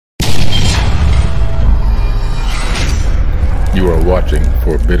You are watching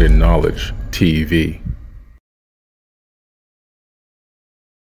Forbidden Knowledge TV.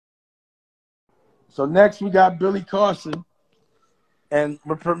 So next we got Billy Carson, and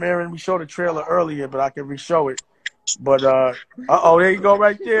we're premiering. We showed a trailer earlier, but I can re-show it. But uh-oh, there you go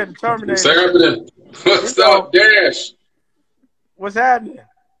right there, the Terminator. What's happening? What's up, Dash? What's happening?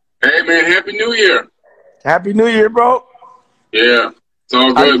 Hey, man, Happy New Year. Happy New Year, bro. Yeah, it's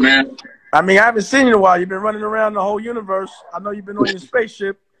all good, man. I mean, I haven't seen you in a while. You've been running around the whole universe. I know you've been on your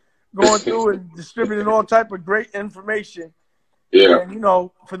spaceship going through and distributing all type of great information. Yeah. And, you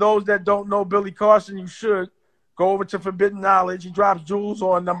know, for those that don't know Billy Carson, you should go over to Forbidden Knowledge. He drops jewels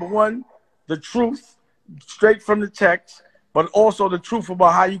on, number one, the truth, straight from the text, but also the truth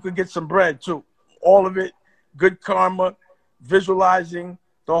about how you can get some bread, too. All of it, good karma, visualizing,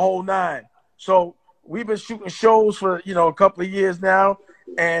 the whole nine. So we've been shooting shows for, you know, a couple of years now,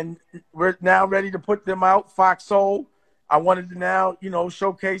 and we're now ready to put them out. Fox Soul, I wanted to now, you know,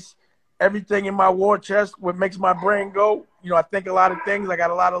 showcase everything in my war chest, what makes my brain go. You know, I think a lot of things. I got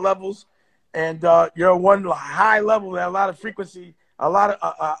a lot of levels, and you're one high level at a lot of frequency,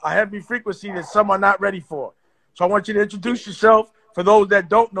 a heavy frequency that some are not ready for. So I want you to introduce yourself for those that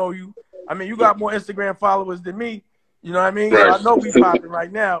don't know you. I mean, you got more Instagram followers than me. You know what I mean? Right. So I know we popping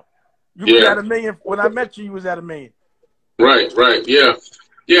right now. You was at 1 million. When I met you, you was at 1 million. Right, yeah.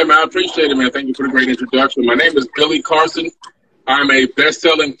 Yeah, man, I appreciate it, man. Thank you for the great introduction. My name is Billy Carson. I'm a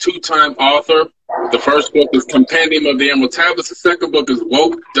best-selling 2-time author. The first book is Compendium of the Emerald Tablets. The second book is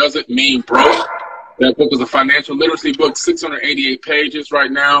Woke Doesn't Mean Broke. That book is a financial literacy book, 688 pages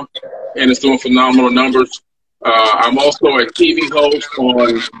right now, and it's doing phenomenal numbers. I'm also a TV host on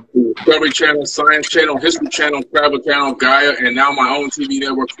the Discovery Channel, Science Channel, History Channel, Travel Channel, Gaia, and now my own TV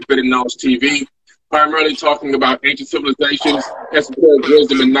network, Forbidden Knowledge TV, primarily talking about ancient civilizations, esoteric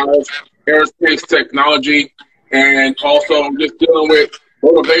wisdom and knowledge, aerospace technology, and also just dealing with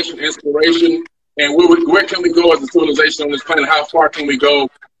motivation, inspiration, and where can we go as a civilization on this planet? How far can we go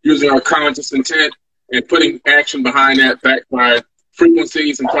using our conscious intent and putting action behind that, backed by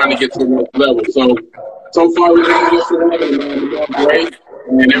frequencies and trying to get to the next level. So far, we're doing great,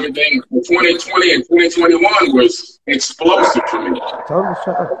 and everything for 2020 and 2021 was explosive for me.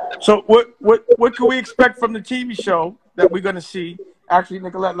 So what can we expect from the TV show that we're going to see? Actually,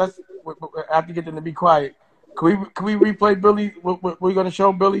 Nicolette, I have to get them to be quiet. Can we replay Billy? We're going to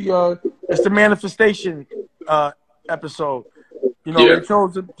show Billy. It's the manifestation episode. You know, we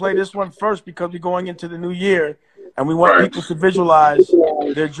chose to play this one first because we're going into the new year, and we want people to visualize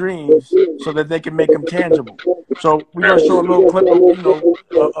their dreams so that they can make them tangible. So we're going to show a little clip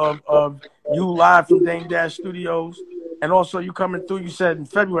of you live from Dame Dash Studios, and also you coming through, you said in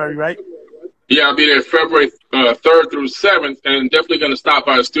February, right? Yeah, I'll be there February 3rd through 7th, and definitely going to stop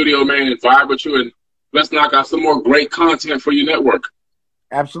by the studio, man, and vibe with you, and let's knock out some more great content for your network.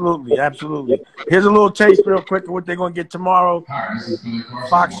 Absolutely, absolutely. Here's a little taste real quick of what they're going to get tomorrow. Hi, this is Billy Carson.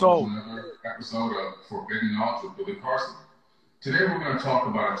 Fox Soul. Another episode of Forbidden Knowledge with Billy Carson. Today we're going to talk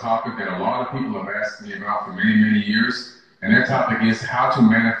about a topic that a lot of people have asked me about for many, many years, and that topic is how to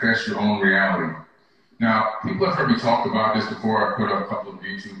manifest your own reality. Now, people have heard me talk about this before. I put up a couple of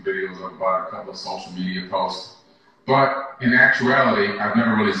YouTube videos up about it, a couple of social media posts, but in actuality, I've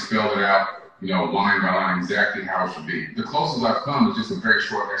never really spelled it out, you know, line by line exactly how it should be. The closest I've come is just a very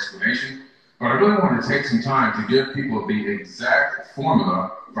short explanation, but I really want to take some time to give people the exact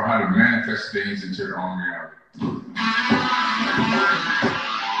formula for how to manifest things into their own reality.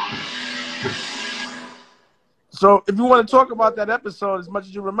 So if you want to talk about that episode as much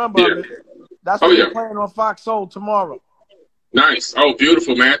as you remember of it, that's what we're playing on Fox Soul tomorrow. Nice. Oh,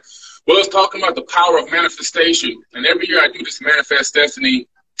 beautiful, man. Well, let's talk about the power of manifestation. And every year I do this Manifest Destiny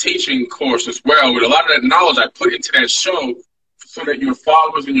teaching course as well, with a lot of that knowledge I put into that show so that your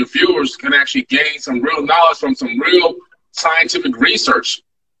followers and your viewers can actually gain some real knowledge from some real scientific research.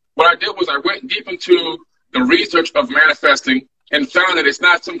 What I did was I went deep into the research of manifesting and found that it's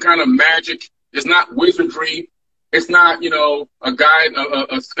not some kind of magic. It's not wizardry. It's not, you know, a guide,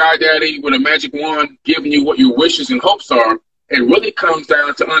 a sky daddy with a magic wand giving you what your wishes and hopes are. It really comes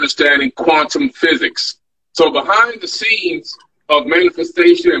down to understanding quantum physics. So behind the scenes of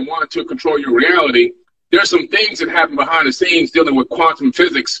manifestation and wanting to control your reality, there's some things that happen behind the scenes dealing with quantum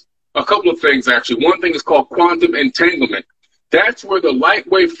physics. A couple of things, actually. One thing is called quantum entanglement. That's where the light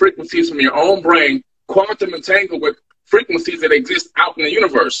wave frequencies from your own brain quantum entangle with frequencies that exist out in the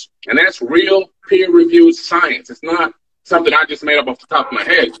universe. And that's real peer-reviewed science. It's not something I just made up off the top of my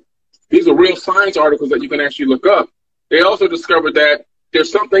head. These are real science articles that you can actually look up. They also discovered that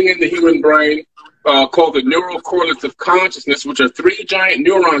there's something in the human brain called the neural correlates of consciousness, which are 3 giant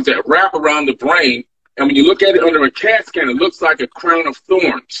neurons that wrap around the brain And when you look at it under a CAT scan, it looks like a crown of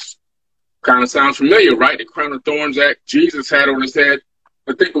thorns. Kind of sounds familiar, right? The crown of thorns that Jesus had on his head.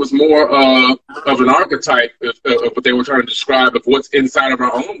 I think it was more of an archetype of what they were trying to describe of what's inside of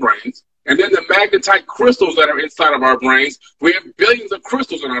our own brains. And then the magnetite crystals that are inside of our brains. We have billions of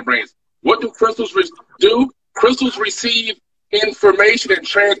crystals in our brains. What do crystals do? Crystals receive information and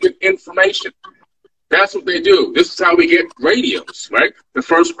transmit information. That's what they do. This is how we get radios, right? The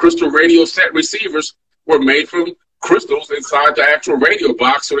first crystal radio set receivers were made from crystals inside the actual radio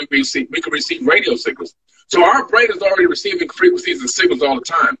box so we can receive radio signals. So our brain is already receiving frequencies and signals all the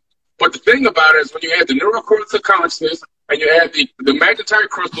time. But the thing about it is when you add the neural cortex of consciousness and you add the magnetite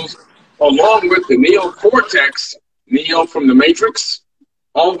crystals along with the neocortex, Neo from the Matrix,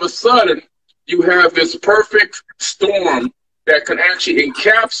 all of a sudden you have this perfect storm that can actually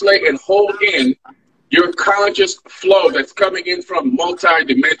encapsulate and hold in your conscious flow that's coming in from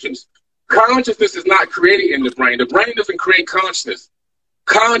multi-dimensions. Consciousness is not created in the brain. The brain doesn't create consciousness.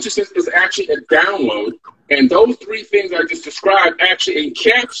 Consciousness is actually a download, and those three things I just described actually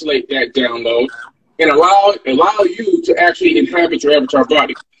encapsulate that download and allow you to actually inhabit your avatar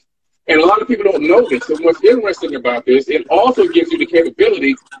body. And a lot of people don't know this. And what's interesting about this, it also gives you the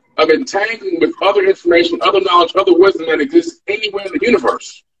capability of entangling with other information, other knowledge, other wisdom that exists anywhere in the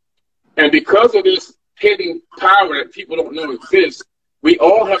universe. And because of this hidden power that people don't know exists, we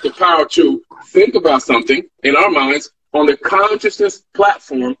all have the power to think about something in our minds on the consciousness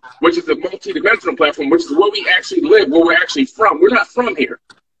platform, which is the multi-dimensional platform, which is where we actually live, where we're actually from. We're not from here.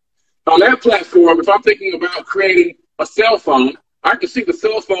 On that platform, if I'm thinking about creating a cell phone, I can see the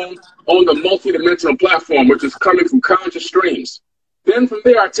cell phone on the multi-dimensional platform, which is coming from conscious streams. Then from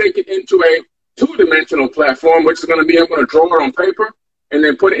there, I take it into a two-dimensional platform, which is going to be, I'm going to draw it on paper and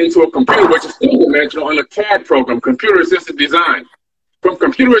then put it into a computer, which is three-dimensional on a CAD program, computer-assisted design. From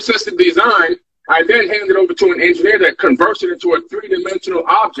computer-assisted design, I then hand it over to an engineer that converts it into a three-dimensional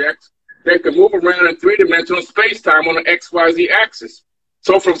object that can move around in three-dimensional space-time on an XYZ axis.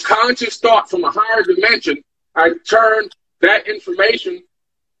 So from conscious thought, from a higher dimension, I turn that information,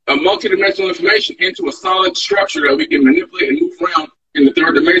 a multi-dimensional information, into a solid structure that we can manipulate and move around in the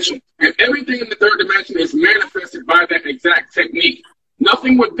third dimension. And everything in the third dimension is manifested by that exact technique.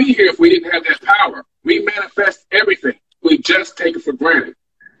 Nothing would be here if we didn't have that power. We manifest everything. We just take it for granted.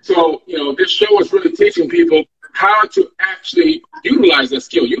 So, you know, this show is really teaching people how to actually utilize that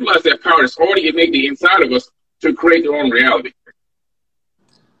skill, utilize that power that's already innately inside of us to create their own reality.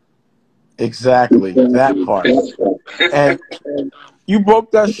 Exactly, that part. And you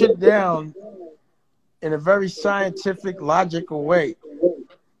broke that shit down in a very scientific, logical way.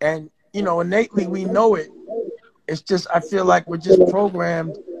 And, you know, innately we know it. It's just, I feel like we're just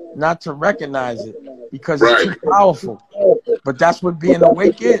programmed not to recognize it because it's too powerful. But that's what being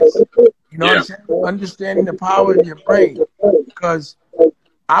awake is. You know what I'm saying? Understanding the power in your brain. Because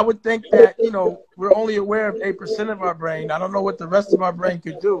I would think that, you know, we're only aware of 8% of our brain. I don't know what the rest of our brain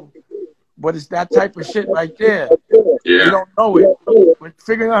could do. But it's that type of shit right there. Yeah. We don't know it. We're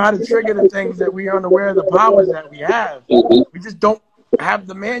figuring out how to trigger the things that we are unaware of the powers that we have. We just don't have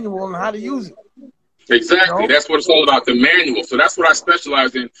the manual on how to use it. Exactly. You know? That's what it's all about, the manual. So that's what I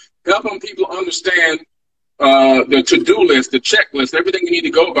specialize in, helping people understand the to-do list, the checklist, everything you need to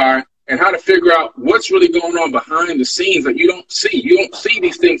go by, and how to figure out what's really going on behind the scenes that you don't see. You don't see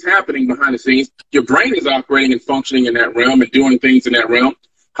these things happening behind the scenes. Your brain is operating and functioning in that realm and doing things in that realm.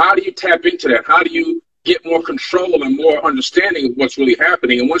 How do you tap into that? How do you get more control and more understanding of what's really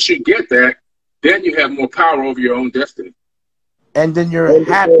happening? And once you get that, then you have more power over your own destiny. And then you're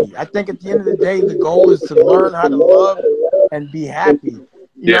happy. I think at the end of the day, the goal is to learn how to love and be happy.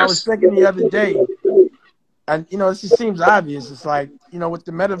 You know, I was thinking the other day, and, you know, this just seems obvious. It's like, you know, with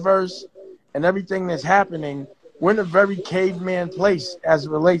the metaverse and everything that's happening, we're in a very caveman place as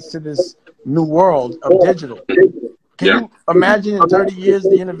it relates to this new world of digital. Can you imagine in 30 years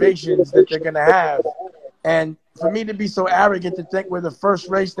the innovations that they're going to have? And for me to be so arrogant to think we're the first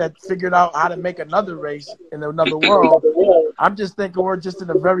race that figured out how to make another race in another world, I'm just thinking we're just in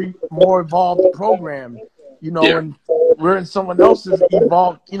a very more evolved program, you know, and we're in someone else's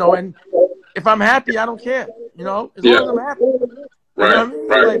evolved, you know, and if I'm happy, I don't care, you know, as long as I'm happy. You know what I mean?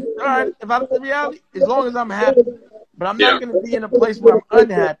 Like, all right, if I'm in reality, as long as I'm happy. But I'm not going to be in a place where I'm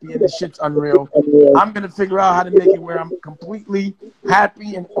unhappy and the shit's unreal. I'm going to figure out how to make it where I'm completely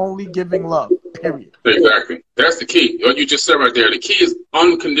happy and only giving love, period. Exactly. That's the key. What you just said right there. The key is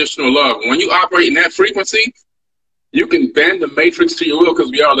unconditional love. When you operate in that frequency, you can bend the matrix to your will,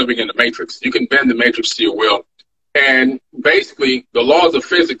 because we are living in the matrix. You can bend the matrix to your will. And basically, the laws of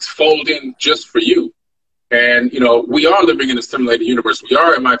physics fold in just for you. And, you know, we are living in a simulated universe. We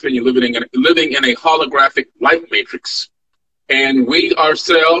are, in my opinion, living in a holographic light matrix. And we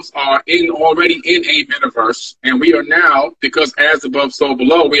ourselves are already in a metaverse. And we are now, because as above, so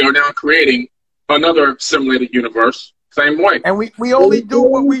below, we are now creating another simulated universe. Same way. And we only do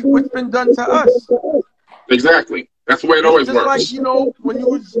what's been done to us. Exactly. That's the way it always just works. Like, you know, when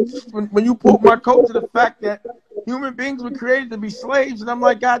you put my coat to the fact that human beings were created to be slaves, and I'm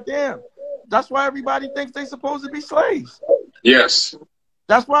like, God damn. That's why everybody thinks they're supposed to be slaves. Yes.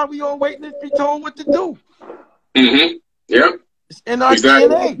 That's why we all waiting to be told what to do. Mm-hmm. Yeah. It's in our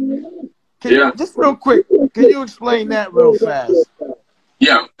DNA. Just real quick, can you explain that real fast?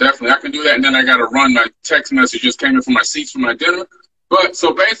 Yeah, definitely. I can do that, and then I got to run. My text message just came in from my seats for my dinner. But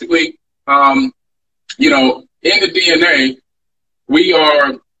so basically, you know, in the DNA, we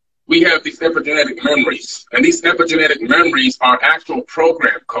have these epigenetic memories, and these epigenetic memories are actual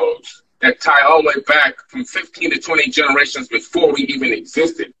program codes that tie all the way back from 15 to 20 generations before we even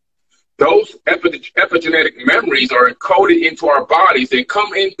existed. Those epigenetic memories are encoded into our bodies. They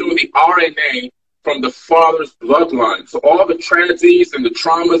come in through the RNA from the father's bloodline. So all the tragedies and the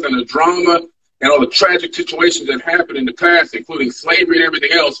traumas and the drama and all the tragic situations that happened in the past, including slavery and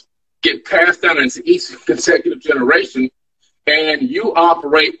everything else, get passed down into each consecutive generation, and you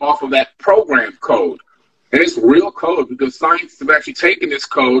operate off of that program code. And it's real code because scientists have actually taken this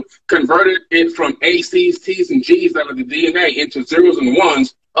code, converted it from ACs, Ts, and Gs out of the DNA into zeros and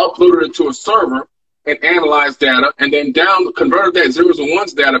ones, uploaded it to a server, and analyzed data, and then converted that zeros and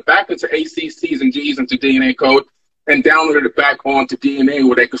ones data back into ACs, Ts, and Gs into DNA code, and downloaded it back onto DNA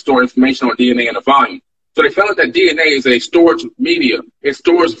where they could store information on DNA in a volume. So they found out that DNA is a storage media. It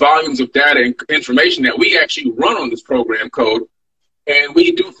stores volumes of data and information that we actually run on this program code. And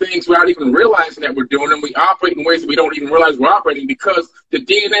we do things without even realizing that we're doing them. We operate in ways that we don't even realize we're operating because the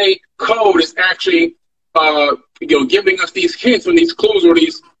DNA code is actually, giving us these hints and these clues or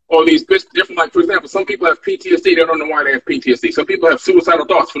these different, like, for example, some people have PTSD. They don't know why they have PTSD. Some people have suicidal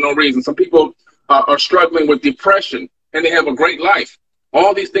thoughts for no reason. Some people are struggling with depression, and they have a great life.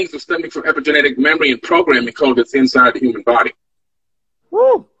 All these things are stemming from epigenetic memory and programming code that's inside the human body.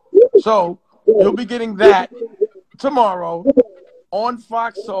 Woo! So you'll be getting that tomorrow on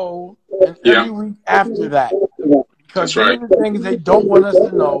Fox Soul and every week after that. Because these are the things they don't want us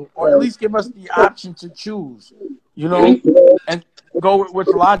to know, or at least give us the option to choose, you know, and go with what's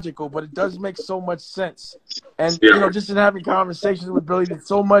logical. But it does make so much sense. And, you know, just in having conversations with Billy, there's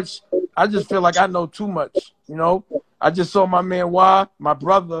so much, I just feel like I know too much, you know. I just saw my man Wah, my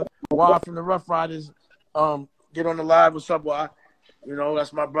brother, Wah from the Rough Riders, get on the live. What's up, Wah? You know,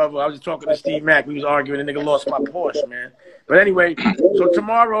 that's my brother. I was just talking to Steve Mack. We was arguing. The nigga lost my Porsche, man. But anyway, so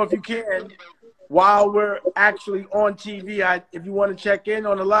tomorrow, if you can, while we're actually on TV, if you want to check in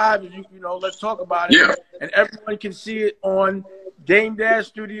on the live, you know, let's talk about it. Yeah. And everyone can see it on Dame Dash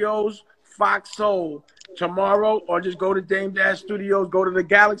Studios, Fox Soul tomorrow, or just go to Dame Dash Studios, go to the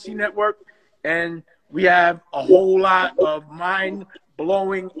Galaxy Network, and we have a whole lot of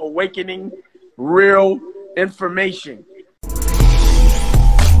mind-blowing, awakening, real information.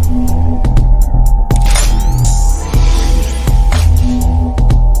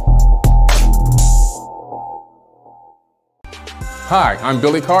 Hi, I'm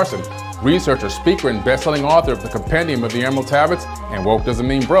Billy Carson, researcher, speaker, and best-selling author of the Compendium of the Emerald Tablets and Woke Doesn't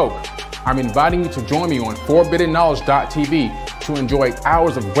Mean Broke. I'm inviting you to join me on ForbiddenKnowledge.tv to enjoy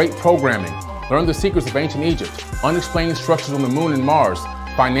hours of great programming, learn the secrets of ancient Egypt, unexplained structures on the moon and Mars,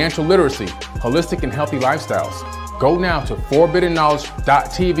 financial literacy, holistic and healthy lifestyles. Go now to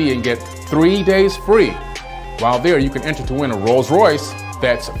ForbiddenKnowledge.tv and get 3 days free. While there, you can enter to win a Rolls Royce.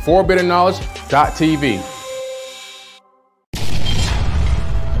 That's ForbiddenKnowledge.tv.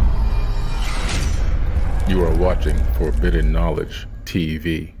 You are watching Forbidden Knowledge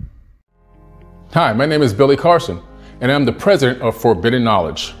TV. Hi, my name is Billy Carson, and I'm the president of Forbidden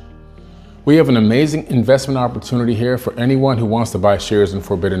Knowledge. We have an amazing investment opportunity here for anyone who wants to buy shares in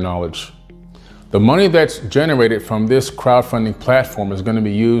Forbidden Knowledge. The money that's generated from this crowdfunding platform is going to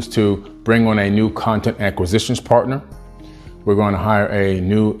be used to bring on a new content acquisitions partner. We're going to hire a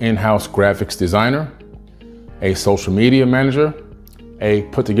new in-house graphics designer, a social media manager,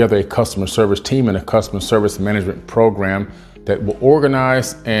 put together a customer service team and a customer service management program that will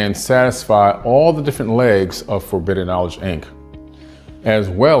organize and satisfy all the different legs of Forbidden Knowledge Inc., as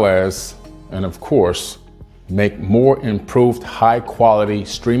well as, and of course, make more improved high quality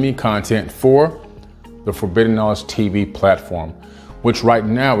streaming content for the Forbidden Knowledge TV platform, which right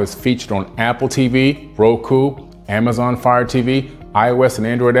now is featured on Apple TV, Roku, Amazon Fire TV, iOS and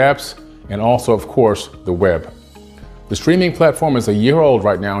Android apps, and also, of course, the web. The streaming platform is a year old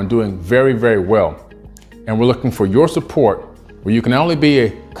right now and doing very, very well. And we're looking for your support where you can not only be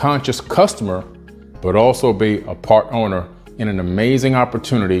a conscious customer, but also be a part owner in an amazing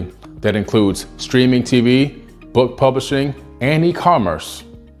opportunity that includes streaming TV, book publishing, and e-commerce.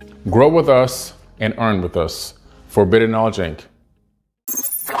 Grow with us and earn with us. Forbidden Knowledge, Inc.